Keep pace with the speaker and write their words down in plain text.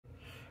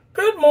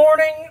Good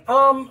morning.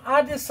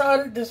 I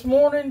decided this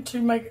morning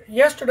to make.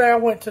 Yesterday I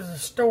went to the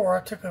store.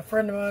 I took a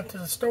friend of mine to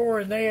the store,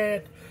 and they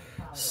had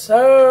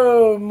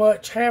so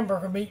much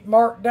hamburger meat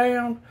marked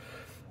down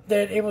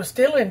that it was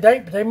still in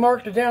date, but they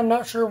marked it down.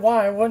 Not sure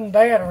why. It wasn't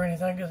bad or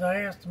anything because I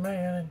asked the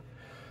man and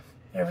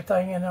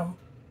everything, and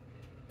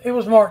it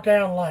was marked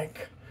down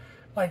like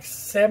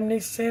 70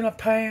 cents a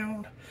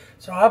pound.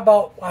 So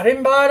I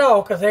didn't buy it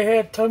all because they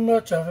had too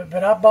much of it,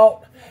 but I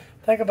bought,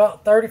 I think,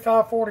 about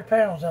 35-40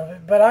 pounds of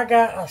it. But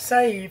I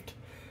saved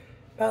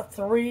about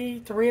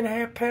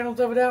 3.5 pounds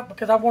of it out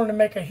because I wanted to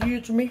make a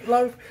huge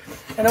meatloaf,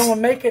 and I'm going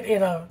to make it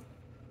in a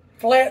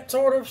flat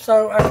sort of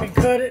so I can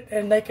cut it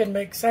and they can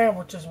make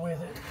sandwiches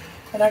with it.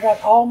 And I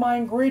got all my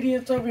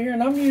ingredients over here,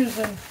 and I'm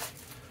using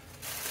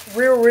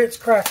real Ritz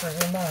crackers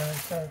in mine.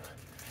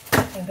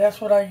 And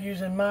that's what I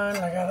use in mine.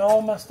 I got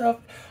all my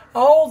stuff.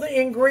 All the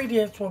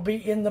ingredients will be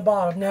in the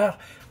bottom. Now,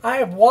 I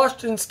have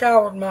washed and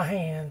scoured my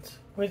hands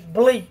with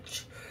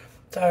bleach.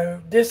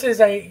 So this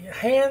is a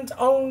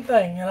hands-on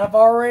thing. And I've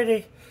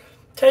already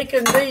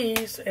taken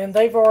these, and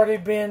they've already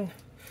been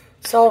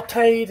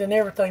sauteed and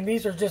everything.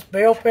 These are just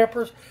bell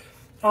peppers.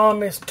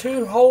 It's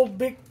 2 whole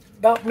big,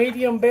 about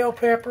medium bell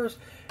peppers,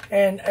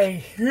 and a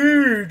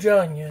huge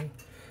onion.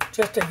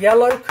 Just a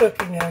yellow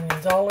cooking onion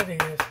is all it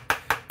is.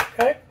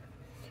 Okay?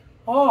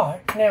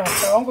 Alright, now,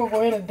 so I'm going to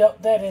go ahead and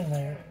dump that in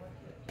there.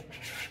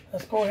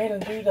 Let's go ahead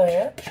and do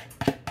that.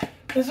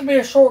 This will be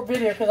a short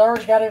video because I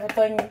already got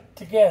everything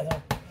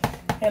together.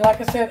 And like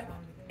I said,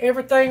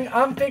 everything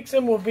I'm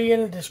fixing will be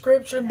in the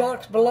description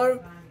box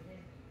below.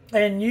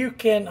 And you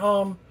can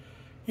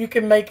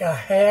make a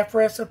half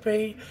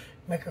recipe,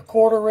 make a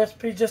quarter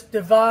recipe, just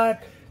divide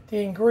the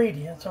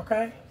ingredients,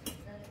 okay?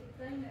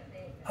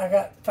 I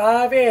got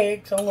 5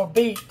 eggs I'm going to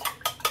beat.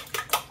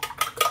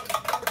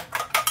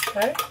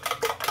 Okay?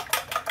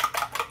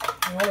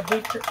 You want to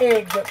beat your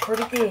eggs up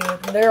pretty good.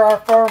 And they're our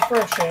farm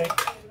fresh eggs.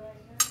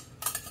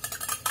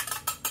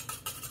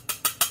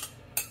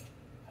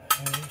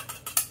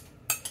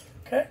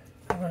 Okay,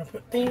 I'm going to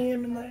put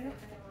them in there.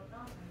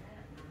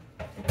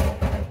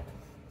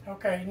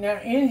 Okay, now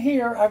in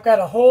here I've got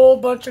a whole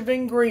bunch of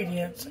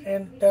ingredients,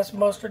 and that's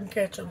mustard and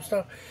ketchup and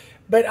stuff.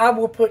 But I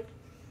will put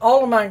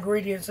all of my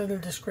ingredients in the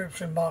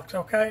description box,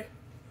 okay?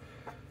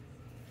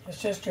 It's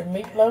just your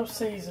meatloaf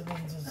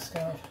seasonings and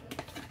stuff.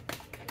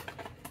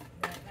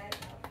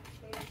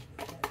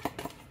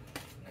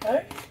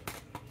 Okay.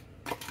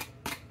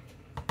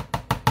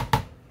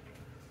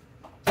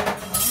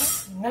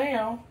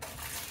 Now,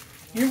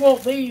 you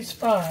want these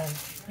fine.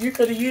 You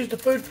could have used a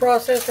food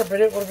processor, but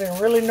it would have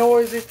been really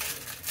noisy.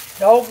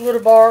 Dogs would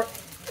have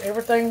barked.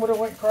 Everything would have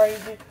went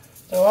crazy.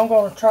 So I'm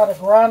going to try to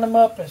grind them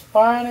up as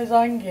fine as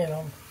I can get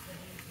them.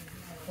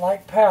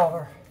 Like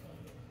powder.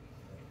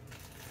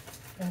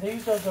 And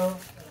these are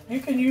you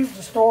can use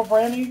the store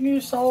brand, you can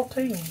use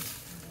sauteed.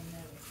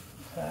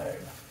 So.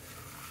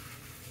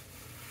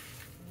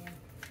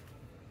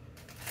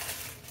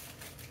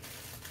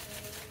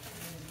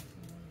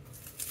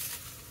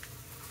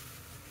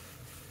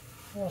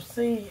 We'll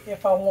see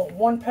if I want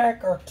 1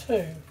 pack or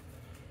 2.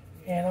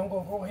 And I'm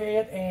going to go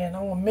ahead and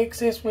I'm going to mix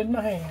this with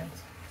my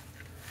hands.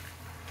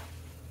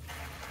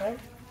 Okay?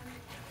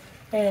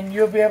 And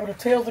you'll be able to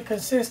tell the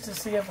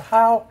consistency of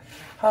how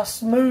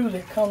smooth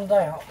it comes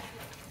out.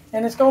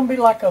 And it's going to be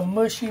like a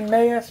mushy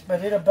mess,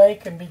 but it'll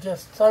bake and be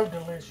just so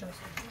delicious.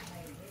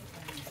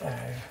 So,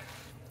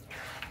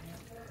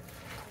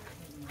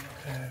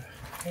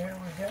 here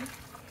we go.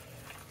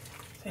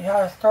 See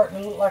how it's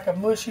starting to look like a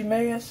mushy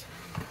mess?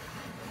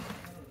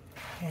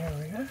 Here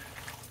we go.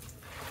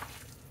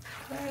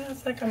 I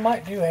think I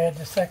might add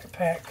the 2nd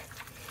pack.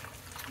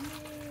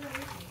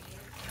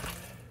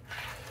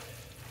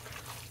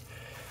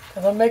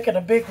 Because I'm making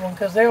a big one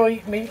because they'll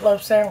eat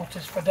meatloaf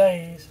sandwiches for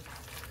days.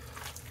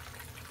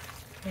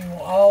 You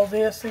want all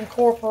this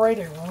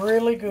incorporated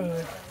really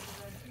good.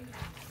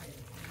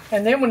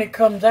 And then when it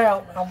comes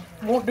out, I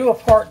won't do a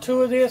part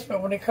 2 of this,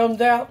 but when it comes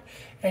out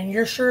and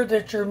you're sure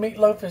that your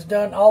meatloaf is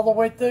done all the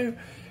way through,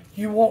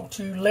 you want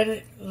to let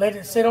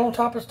it sit on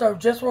top of the stove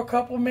just for a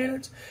couple of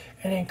minutes,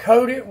 and then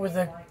coat it with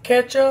the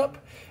ketchup,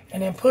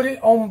 and then put it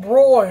on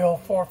broil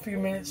for a few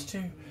minutes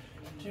to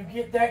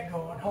get that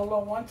going. Hold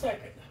on 1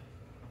 second.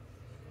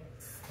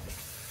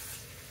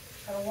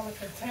 I don't want to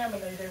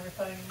contaminate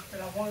everything,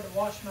 but I wanted to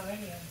wash my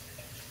hands.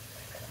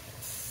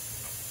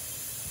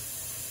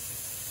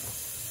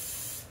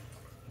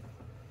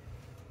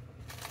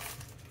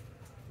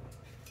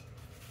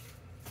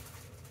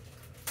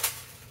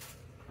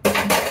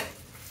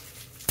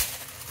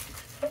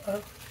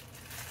 Uh-oh.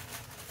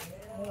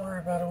 Don't worry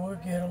about it, we'll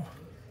get them.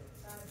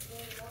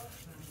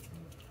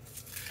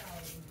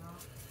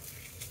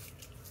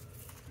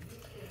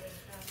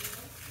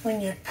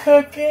 When you're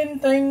cooking,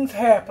 things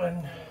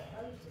happen.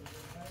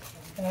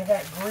 And I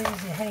got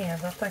greasy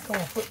hands. I think I'm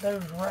going to put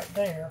those right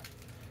there.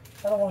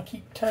 I don't want to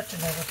keep touching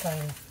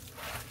everything.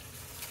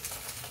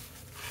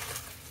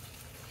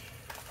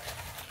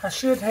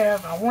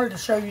 I wanted to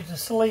show you the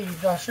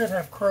sleeves. I should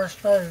have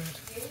crushed those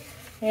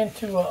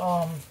into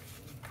a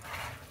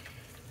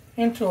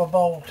into a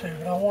bowl too.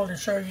 And I wanted to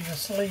show you the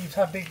sleeves,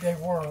 how big they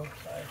were. So.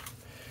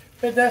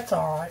 But that's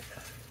alright.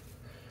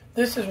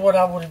 This is what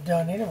I would have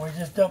done anyway.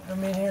 Just dumped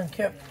them in here and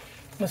kept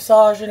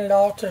massaging it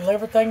all till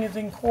everything is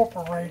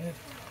incorporated.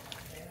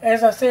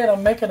 As I said,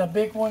 I'm making a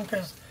big one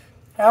because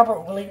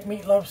Albert will eat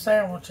meatloaf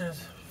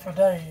sandwiches for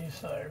days.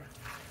 So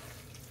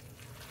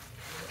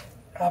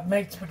I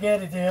made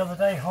spaghetti the other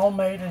day,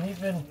 homemade, and he's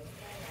been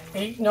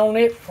eating on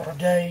it for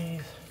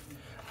days.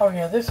 Oh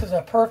yeah, this is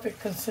a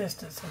perfect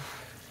consistency.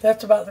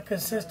 That's about the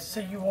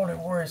consistency you want it,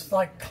 where it's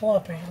like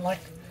clumpy,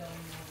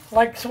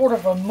 like sort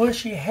of a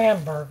mushy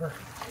hamburger.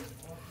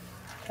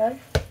 Okay.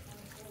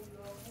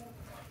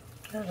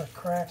 There's a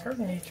cracker,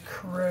 needs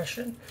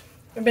crushing.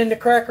 I mean, the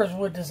crackers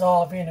would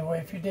dissolve anyway.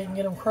 If you didn't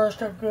get them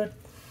crushed up good,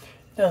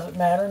 it doesn't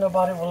matter.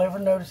 Nobody will ever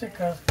notice it.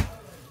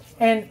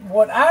 And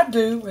what I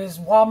do is,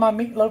 while my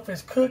meatloaf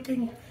is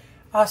cooking,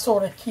 I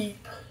sort of keep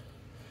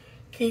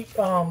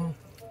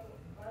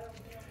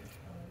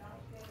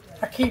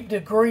the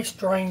grease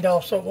drained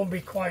off so it won't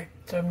be quite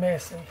so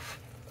messy.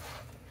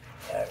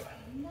 So,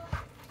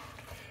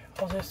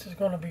 well, this is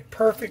going to be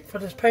perfect for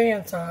this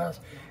pan size.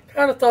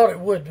 Kind of thought it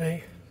would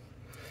be.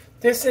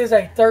 This is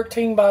a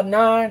 13 by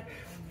 9,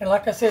 and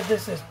like I said,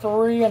 this is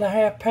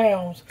 3.5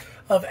 pounds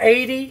of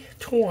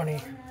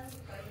 80/20.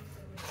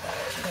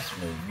 Let's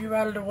move you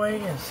out of the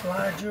way and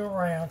slide you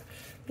around.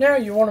 Now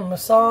you want to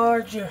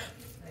massage you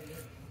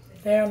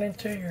down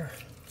into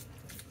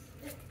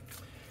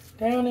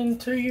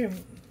you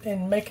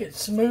and make it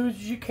smooth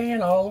as you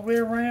can all the way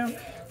around.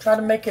 Try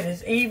to make it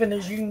as even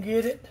as you can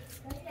get it.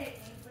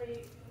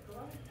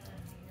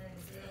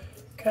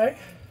 Okay.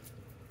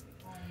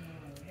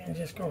 And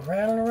just go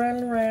round and around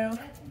and around.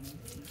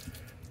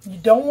 You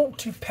don't want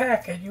to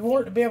pack it. You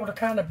want it to be able to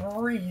kind of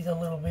breathe a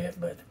little bit,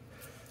 but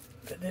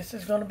this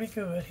is going to be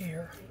good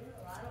here.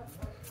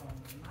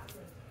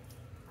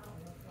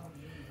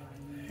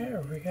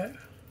 There we go.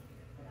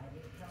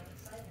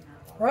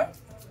 Right.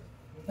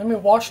 Let me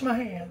wash my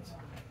hands.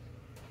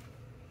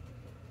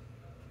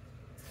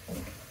 In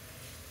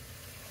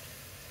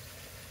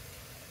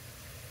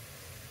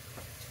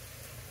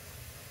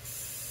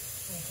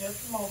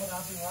just a moment,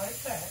 I'll be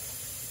right back.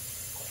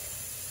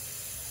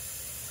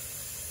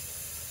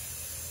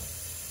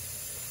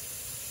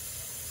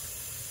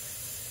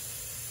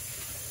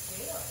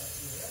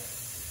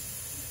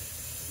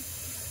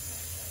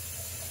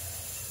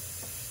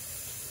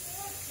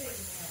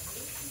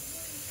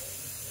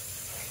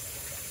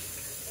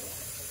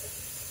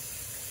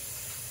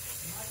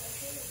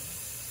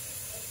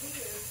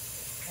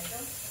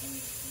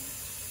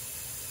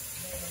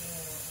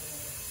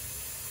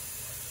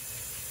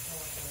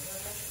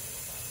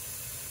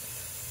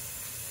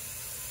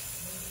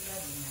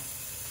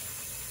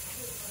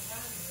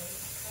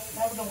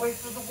 Having to wait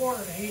for the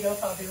water to heat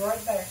up. I'll be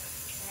right back.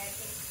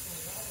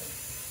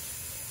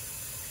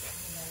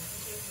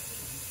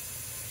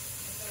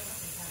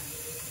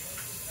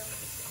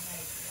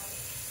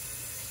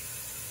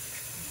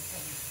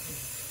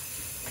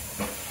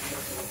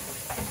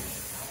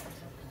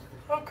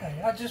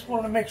 Okay, I just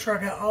wanted to make sure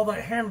I got all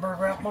that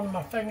hamburger out under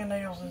my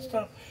fingernails and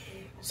stuff.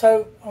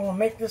 So I'm going to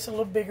make this a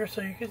little bigger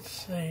so you can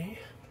see.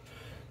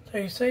 So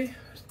you see,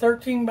 it's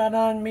 13 by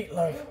 9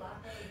 meatloaf.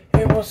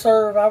 It will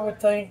serve, I would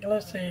think,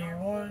 let's see,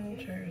 1,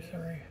 2,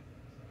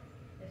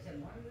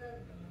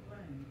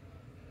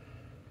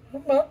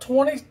 3. About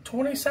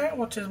 20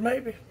 sandwiches,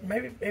 maybe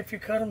if you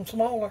cut them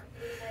smaller.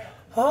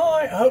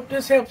 Alright, I hope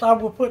this helps. I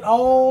will put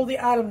all the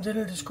items in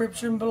the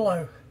description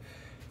below.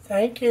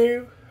 Thank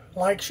you.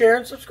 Like, share,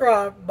 and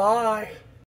subscribe. Bye.